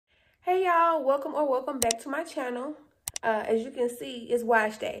Hey y'all, welcome back to my channel. As you can see, it's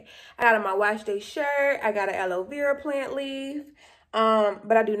wash day. I got on my wash day shirt. I got an aloe vera plant leaf.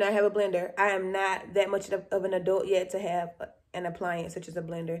 But I do not have a blender. I am not that much of an adult yet to have an appliance such as a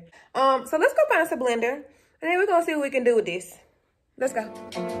blender. So let's go find us a blender, and then we're gonna see what we can do with this. Let's go.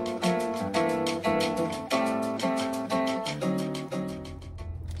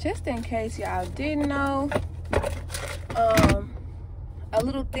 Just in case y'all didn't know, a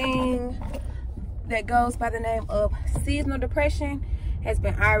little thing that goes by the name of seasonal depression has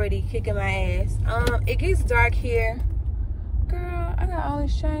been already kicking my ass. It gets dark here. Girl, I got all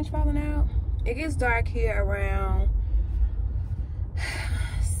this change falling out. It gets dark here around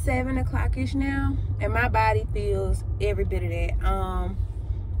 7 o'clock-ish now, and my body feels every bit of that.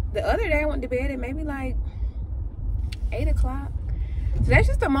 The other day I went to bed at maybe like 8 o'clock. So that's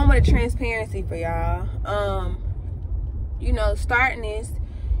just a moment of transparency for y'all. You know, starting this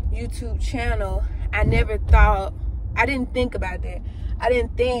YouTube channel, I didn't think about that. I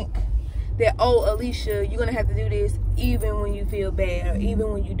didn't think that, oh, Alisha, you're gonna have to do this even when you feel bad or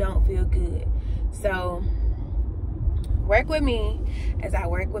even when you don't feel good. So work with me as I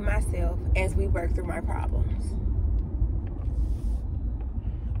work with myself as we work through my problems.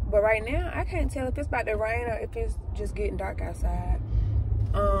 But right now, I can't tell if it's about to rain or if it's just getting dark outside.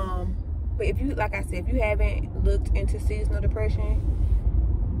 But if you, like I said, if you haven't looked into seasonal depression,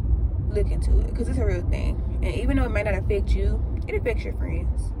 look into it, because it's a real thing. And even though it might not affect you, it affects your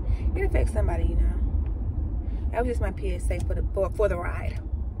friends. It affects somebody you know. That was just my PSA for the ride.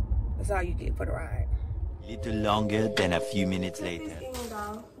 That's all you get for the ride. A little longer than a few minutes later.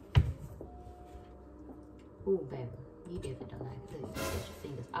 Ooh, baby, you definitely don't like it. Look, you got your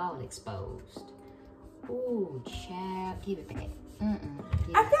fingers all exposed. Ooh, child, give it back.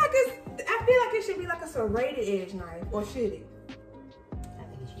 I feel like it should be like a serrated edge knife, or should it? I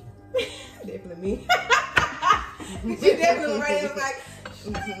think it should. Definitely me. You definitely right. It was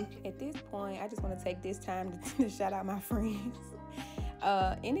like. At this point, I just want to take this time to shout out my friends.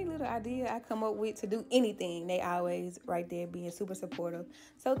 Any little idea I come up with to do anything, they always right there being super supportive.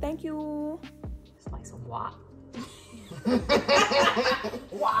 So thank you. It's like some wop.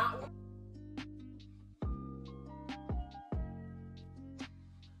 Wow.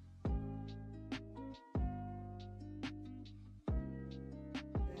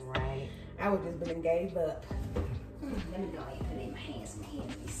 Right. I would just been and gave up. Let me go ahead and put it in my hands. My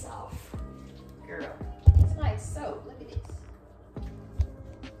hands be soft. Girl, it's like soap. Look at this.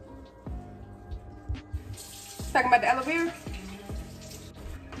 Talking about the aloe vera?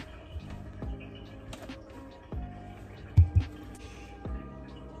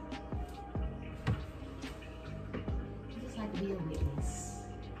 Just like to be a witness.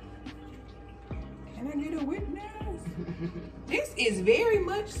 Can I get a witness? This is very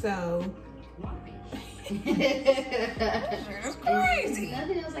much so. That's crazy.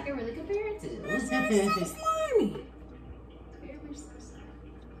 Nothing else I can really compare it to. It's so slimy. Very much so slimy.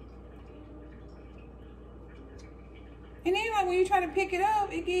 And then like when you try to pick it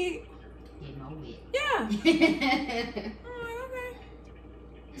up, it get more wet. yeah.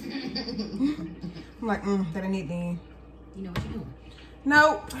 I'm like, okay. I'm like, that I need then. You know what you're doing?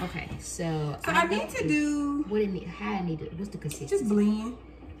 Nope. Okay, so I need to do what it need. How I need to. What's the consistency? just blend.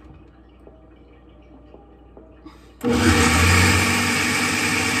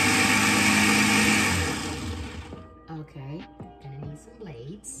 Okay, gonna need some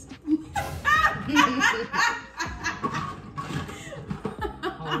blades.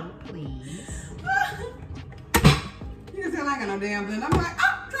 Oh, please. You can tell I got no damn blend. I'm like,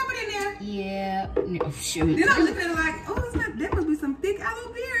 oh, drop it in there. Yeah. No, shoot. Then I'm looking at it like, oh, it's not. That must be some thick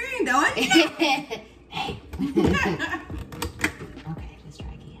aloe vera. Ain't doing it. Hey. Okay, let's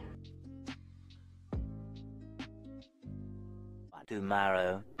try again.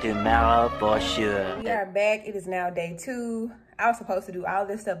 Tomorrow for sure. We are back. It is now day 2. I was supposed to do all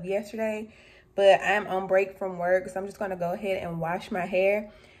this stuff yesterday, but I'm on break from work, so I'm just gonna go ahead and wash my hair.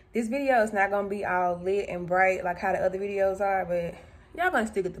 This video is not gonna be all lit and bright like how the other videos are, but y'all gonna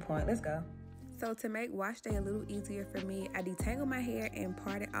still get the point. Let's go. So to make wash day a little easier for me, I detangle my hair and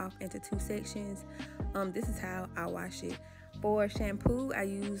part it off into 2 sections. This is how I wash it. For shampoo, I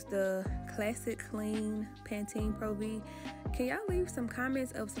use the Classic Clean Pantene Pro V. Can y'all leave some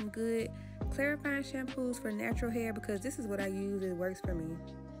comments of some good clarifying shampoos for natural hair? Because this is what I use. It works for me.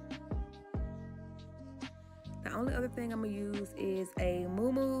 The only other thing I'm gonna use is a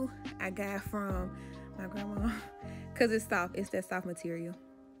muumuu I got from my grandma, because it's soft. It's that soft material.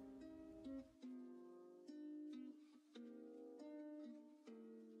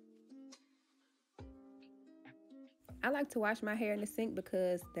 I like to wash my hair in the sink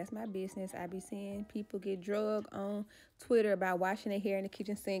because that's my business. I be seeing people get drugged on Twitter about washing their hair in the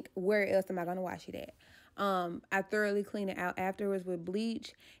kitchen sink. Where else am I going to wash it at? I thoroughly clean it out afterwards with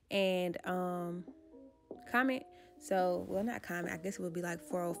bleach and Comment. So, well, not Comment. I guess it would be like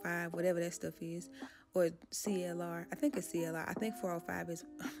 405, whatever that stuff is. Or CLR. I think it's CLR. I think 405 is...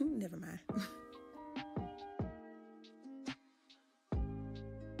 Never mind.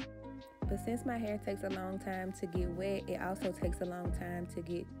 But since my hair takes a long time to get wet, it also takes a long time to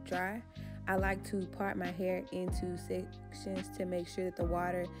get dry. I like to part my hair into sections to make sure that the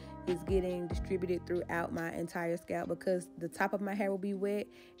water is getting distributed throughout my entire scalp, because the top of my hair will be wet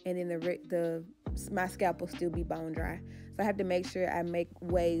and then my scalp will still be bone dry. So I have to make sure I make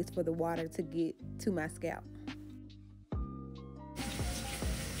ways for the water to get to my scalp.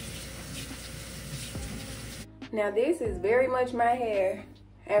 Now this is very much my hair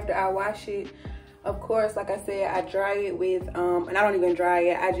after I wash it. Of course, like I said, I dry it with, and I don't even dry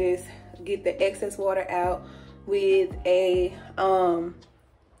it, I just get the excess water out with a,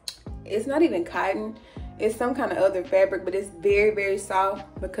 it's not even cotton, it's some kind of other fabric, but it's very, very soft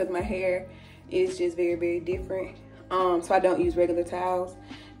because my hair is just very, very different. So I don't use regular towels.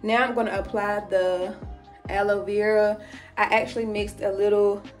 Now I'm gonna apply the aloe vera. I actually mixed a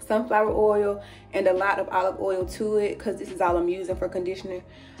little sunflower oil and a lot of olive oil to it because this is all I'm using for conditioner.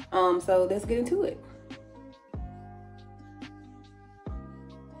 So let's get into it.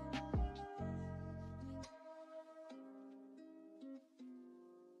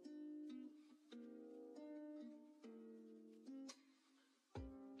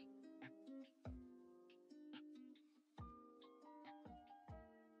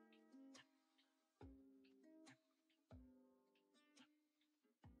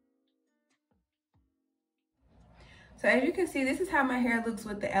 So as you can see, this is how my hair looks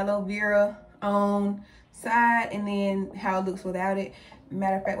with the aloe vera on side, and then how it looks without it.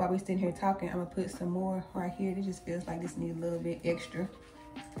 Matter of fact, while we're sitting here talking, I'm gonna put some more right here. It just feels like this needs a little bit extra.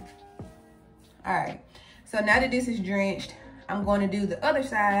 All right, so now that this is drenched, I'm going to do the other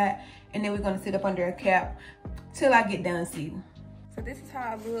side, and then we're gonna sit up under a cap till I get done seating. So this is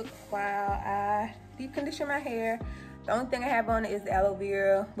how I look while I deep condition my hair. The only thing I have on it is the aloe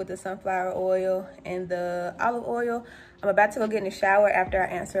vera with the sunflower oil and the olive oil. I'm about to go get in the shower after I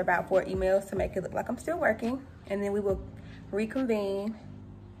answer about 4 emails to make it look like I'm still working. And then we will reconvene.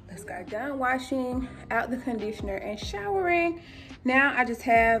 Let's go. Done washing out the conditioner and showering. Now I just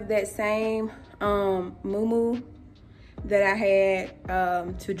have that same muumuu that I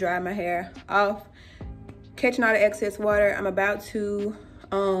had to dry my hair off. Catching all the excess water. I'm about to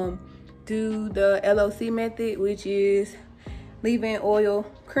do the LOC method, which is leave-in oil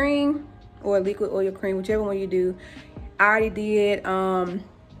cream or liquid oil cream, whichever one you do. I already did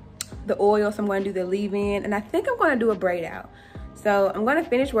the oil, so I'm going to do the leave-in, and I think I'm going to do a braid out. So I'm going to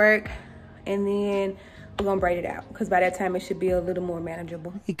finish work and then we're going to braid it out, because by that time it should be a little more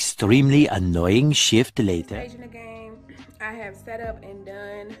manageable. Extremely annoying shift later. Stage in the game, I have set up and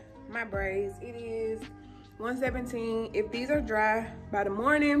done my braids. It is 1:17. If these are dry by the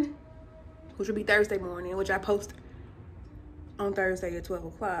morning, which will be Thursday morning, which I post on Thursday at 12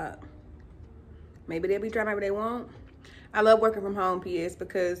 o'clock. Maybe they'll be dry, maybe they won't. I love working from home, PS,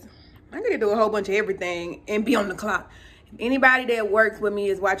 because I get to do a whole bunch of everything and be on the clock. If anybody that works with me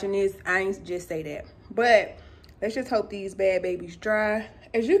is watching this, I ain't just say that. But let's just hope these bad babies dry.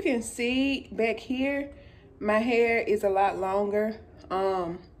 As you can see back here, my hair is a lot longer.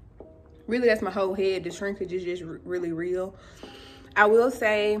 Really, that's my whole head. The shrinkage is just really real. I will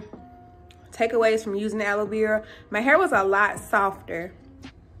say, takeaways from using the aloe vera, my hair was a lot softer,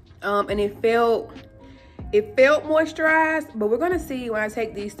 and it felt moisturized. But we're gonna see when I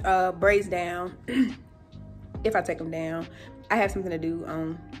take these braids down, if I take them down. I have something to do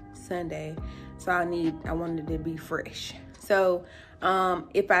on Sunday, so I wanted it to be fresh. So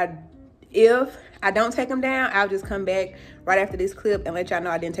if I don't take them down, I'll just come back right after this clip and let y'all know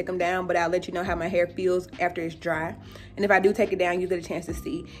I didn't take them down, but I'll let you know how my hair feels after it's dry. And if I do take it down, you get a chance to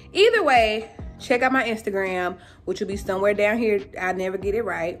see. Either way, check out my Instagram, which will be somewhere down here. I never get it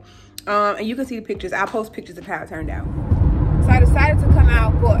right. And you can see the pictures. I'll post pictures of how it turned out. So I decided to come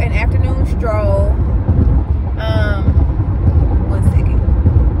out for an afternoon stroll. 1 second.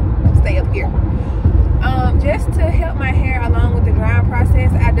 Stay up here. Just to help my hair along with the drying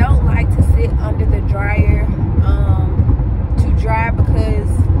process. I don't like to sit under the dryer to dry because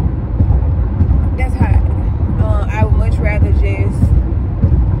that's hot. I would much rather just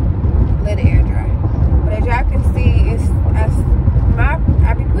let it air dry. But as y'all can see,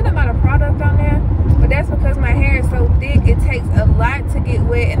 I've been putting a lot of product on there, but that's because my hair is so thick. It takes a lot to get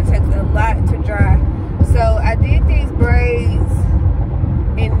wet and it takes a lot to dry. So I did these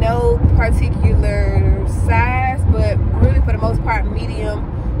no particular size, but really for the most part medium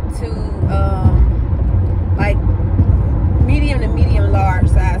to like medium to medium large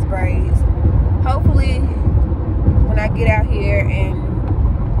size braids. Hopefully when I get out here and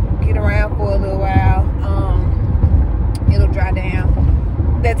get around for a little while, it'll dry down.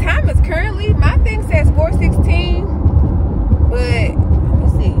 The time is currently, my thing says 4:16, but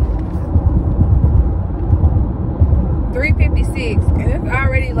let's see, 3:56, and it's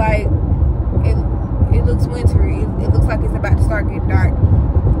already like it looks wintry. It looks like it's about to start getting dark.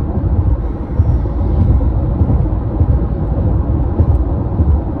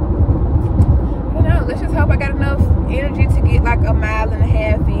 I don't know, let's just hope I got enough energy to get like a mile and a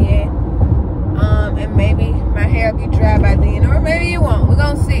half in. And maybe my hair will be dry by then, or maybe it won't. We're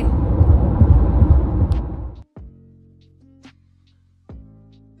gonna see.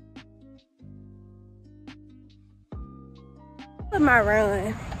 With my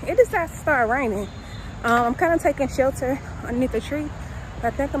run, it decides to start raining. I'm kind of taking shelter underneath a tree. I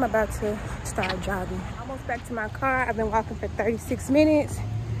think I'm about to start jogging. Almost back to my car. I've been walking for 36 minutes.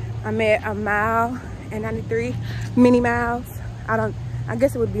 I'm at 1 mile and 93 mini miles. I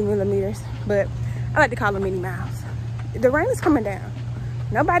guess it would be millimeters, but I like to call them mini miles. The rain is coming down.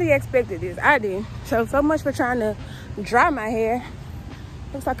 Nobody expected this. I did. So much for trying to dry my hair.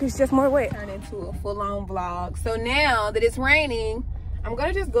 Looks like it's just more wet. Turn into a full-on vlog. So now that it's raining, I'm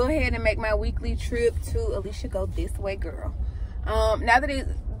gonna just go ahead and make my weekly trip to Alicia Go This Way Girl. Now that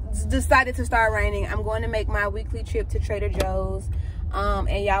it's decided to start raining, I'm going to make my weekly trip to Trader Joe's,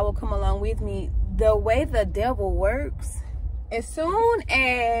 and y'all will come along with me. The way the devil works, as soon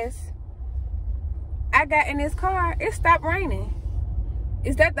as I got in this car, it stopped raining.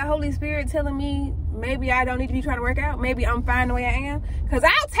 Is that the Holy Spirit telling me maybe I don't need to be trying to work out? Maybe I'm fine the way I am? Because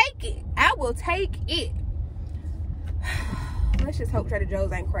I'll take it. I will take it. Let's just hope Trader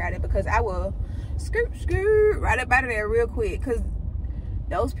Joe's ain't crowded, because I will skirt right up out of there real quick. Because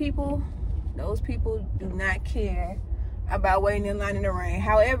those people do not care about waiting in line in the rain.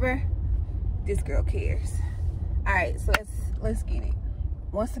 However, this girl cares. All right, so let's get it.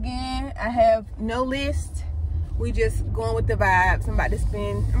 Once again, I have no list. We just going with the vibes. I'm about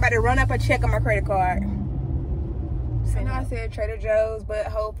to run up a check on my credit card. So I know I said Trader Joe's, but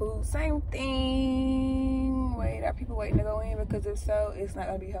Whole Foods, same thing. Wait, are people waiting to go in? Because if so, it's not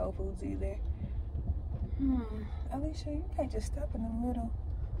gonna be Whole Foods either. Alicia, you can't just stop in the middle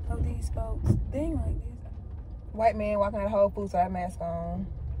of these folks. Thing like this. White man walking out of Whole Foods without a mask on.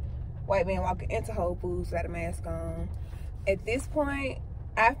 White man walking into Whole Foods without a mask on. At this point,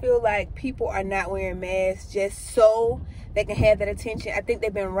 I feel like people are not wearing masks just so they can have that attention. I think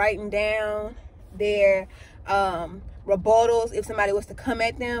they've been writing down their rebuttals if somebody was to come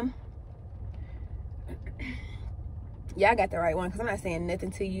at them. Y'all got the right one, because I'm not saying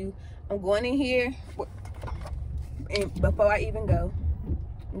nothing to you. I'm going in here, and before I even go,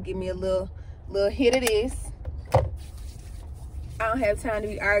 give me a little hit of this. I don't have time to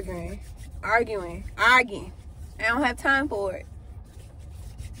be arguing. I don't have time for it.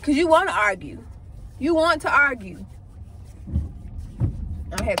 Because you want to argue. You want to argue.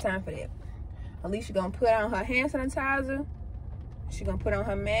 I don't have time for that. Alicia gonna put on her hand sanitizer. She's gonna put on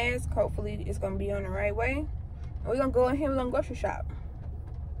her mask. Hopefully it's gonna be on the right way. And we're gonna go in here, we're gonna grocery shop.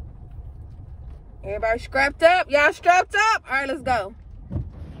 Everybody strapped up? Y'all strapped up? All right, let's go.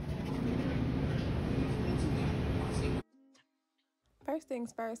 First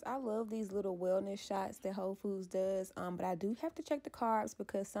things first, I love these little wellness shots that Whole Foods does, but I do have to check the carbs,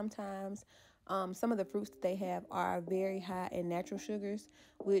 because sometimes some of the fruits that they have are very high in natural sugars,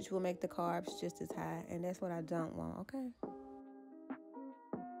 which will make the carbs just as high, and that's what I don't want, okay?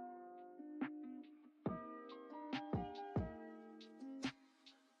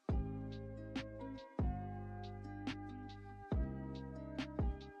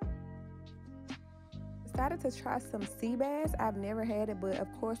 Decided to try some sea bass. I've never had it, but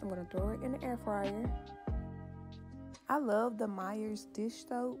of course I'm gonna throw it in the air fryer. I love the Myers dish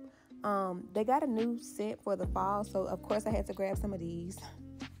soap. They got a new scent for the fall, so of course I had to grab some of these.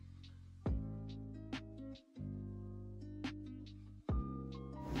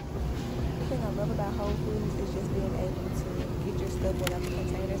 The thing I love about Whole Foods is just being able to get your stuff without the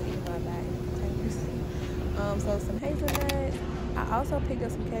containers, even though I buy it in containers. So some hazelnuts. I also picked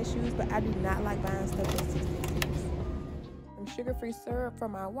up some cashews, but I do not like buying stuff that's 666. Some sugar-free syrup for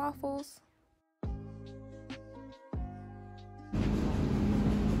my waffles.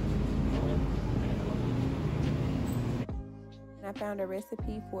 And I found a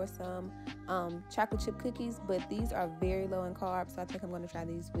recipe for some chocolate chip cookies, but these are very low in carbs, so I think I'm going to try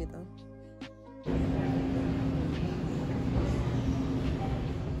these with them.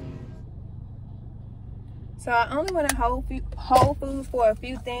 So I only went to Whole Foods for a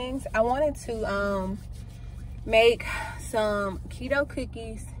few things. I wanted to make some keto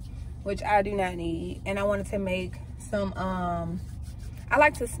cookies, which I do not need, and I wanted to make some I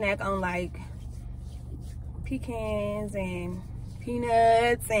like to snack on like pecans and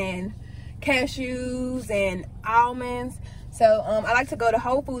peanuts and cashews and almonds. So I like to go to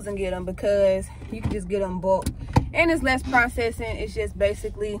Whole Foods and get them because you can just get them bulk and it's less processing. It's just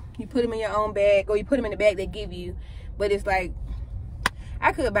basically you put them in your own bag, or you put them in the bag they give you, but it's like,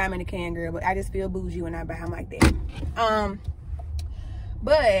 I could buy them in a can, girl, but I just feel bougie when I buy them like that.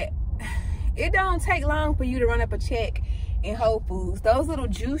 But it don't take long for you to run up a check in Whole Foods. Those little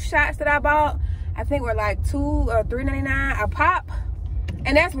juice shots that I bought, I think were like $2 or $3.99 a pop,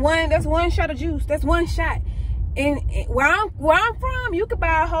 and that's one shot of juice. That's one shot. And where I'm from, you could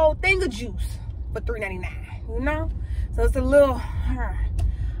buy a whole thing of juice for $3.99. You know, so it's a little.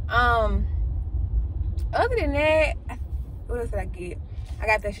 Other than that, what else did I get? I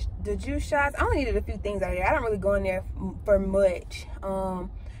got the juice shots. I only needed a few things out of there. I don't really go in there for much.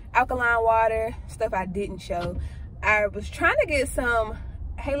 Alkaline water, stuff I didn't show. I was trying to get some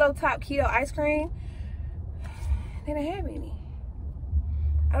Halo Top keto ice cream. They didn't have any.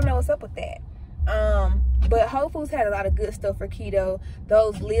 I don't know what's up with that. But Whole Foods had a lot of good stuff for keto.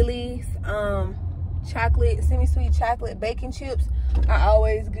 Those Lily's chocolate, semi-sweet chocolate bacon chips are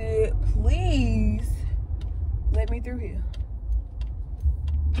always good. Please let me through here.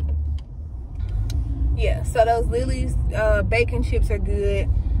 Yeah, so those Lily's bacon chips are good.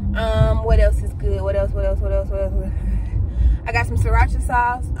 What else is good? What else? I got some sriracha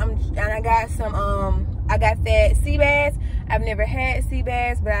sauce. And I got some I got that sea bass. I've never had sea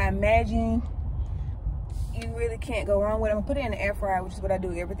bass, but I imagine you really can't go wrong with them. I'm gonna put it in the air fryer, which is what I do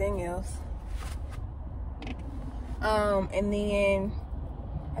with everything else. And then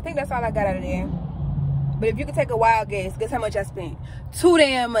I think that's all I got out of there. But if you could take a wild guess how much I spent? Too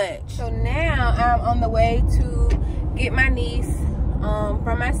damn much. So now I'm on the way to get my niece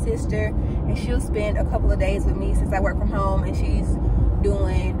from my sister, and she'll spend a couple of days with me since I work from home and she's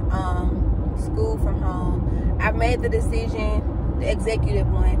doing school from home. I've made the decision, the executive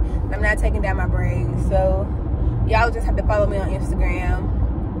one, I'm not taking down my braids. So y'all just have to follow me on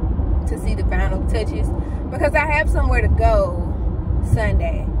Instagram to see the final touches, because I have somewhere to go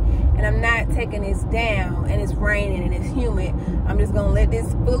Sunday and I'm not taking this down, and it's raining and it's humid. I'm just gonna let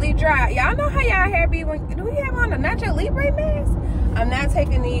this fully dry. Y'all know how y'all hair be when, do we have on a Nacho Libre mask? I'm not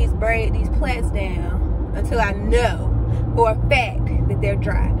taking these plaits down until I know for a fact that they're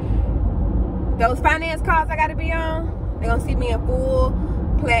dry. Those finance calls I gotta be on, they're gonna see me in full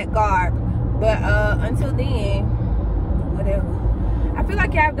plait garb. But until then, whatever. I feel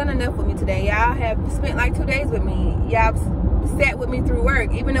like y'all have done enough with me today. Y'all have spent like 2 days with me. Y'all sat with me through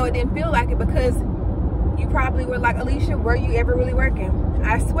work, even though it didn't feel like it, because you probably were like, Alisha, were you ever really working?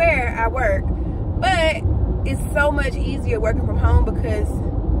 I swear I work, but it's so much easier working from home because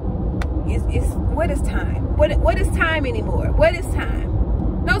it's what is time? What is time anymore? What is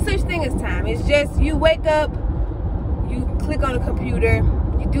time? No such thing as time. It's just you wake up, you click on the computer,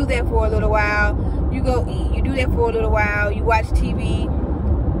 you do that for a little while, you go eat, you do that for a little while, you watch TV.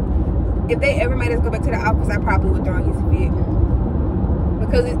 If they ever made us go back to the office, I probably would throw his fit.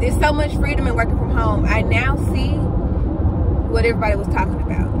 Because there's so much freedom in working from home. I now see what everybody was talking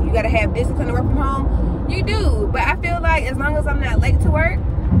about. You gotta have discipline to work from home. You do, but I feel like as long as I'm not late to work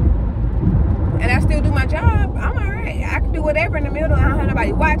and I still do my job, I'm all right. I can do whatever in the middle. I don't have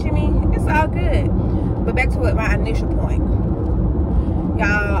nobody watching me. It's all good. But back to what my initial point.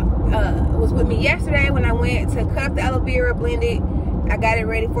 Y'all was with me yesterday when I went to cut up the aloe vera, blend it. I got it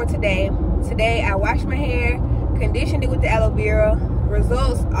ready for today. Today I washed my hair, conditioned it with the aloe vera.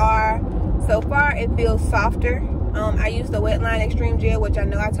 Results are, so far it feels softer. I used the Wetline Extreme Gel, which I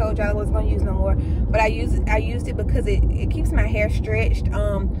know I told y'all I wasn't gonna use no more, but I used it because it keeps my hair stretched.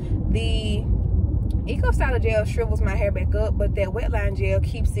 The Eco Styler Gel shrivels my hair back up, but that Wetline Gel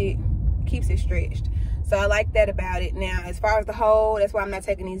keeps it stretched. So I like that about it. Now, as far as the hold, that's why I'm not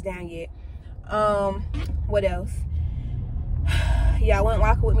taking these down yet. What else? Y'all went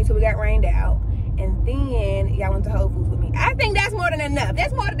walking with me till we got rained out, and then y'all went to Whole Foods with me. I think that's more than enough.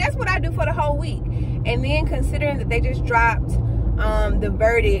 That's what I do for the whole week. And then considering that they just dropped the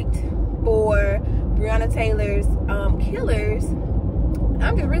verdict for Breonna Taylor's killers,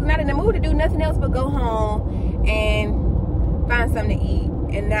 I'm just really not in the mood to do nothing else but go home and find something to eat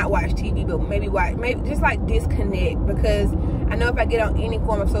and not watch TV, but maybe just like disconnect, because I know if I get on any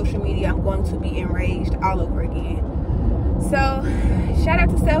form of social media, I'm going to be enraged all over again. So shout out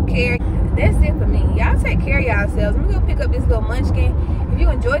to self-care. That's it for me. Y'all take care of yourselves. I'm gonna go pick up this little munchkin. If you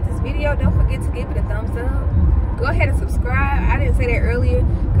enjoyed this video, don't forget to give it a thumbs up. Go ahead and subscribe. I didn't say that earlier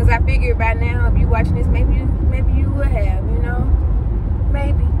because I figured by now if you watching this, maybe you would have, you know,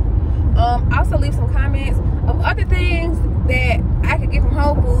 maybe. Also leave some comments of other things that I could get from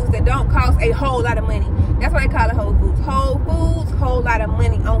Whole Foods that don't cost a whole lot of money. That's why they call it Whole Foods. Whole Foods, whole lot of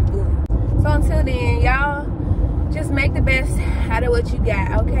money on food. So until then, y'all, just make the best out of what you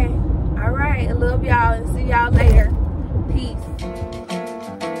got, okay? All right, I love y'all and see y'all later. Peace.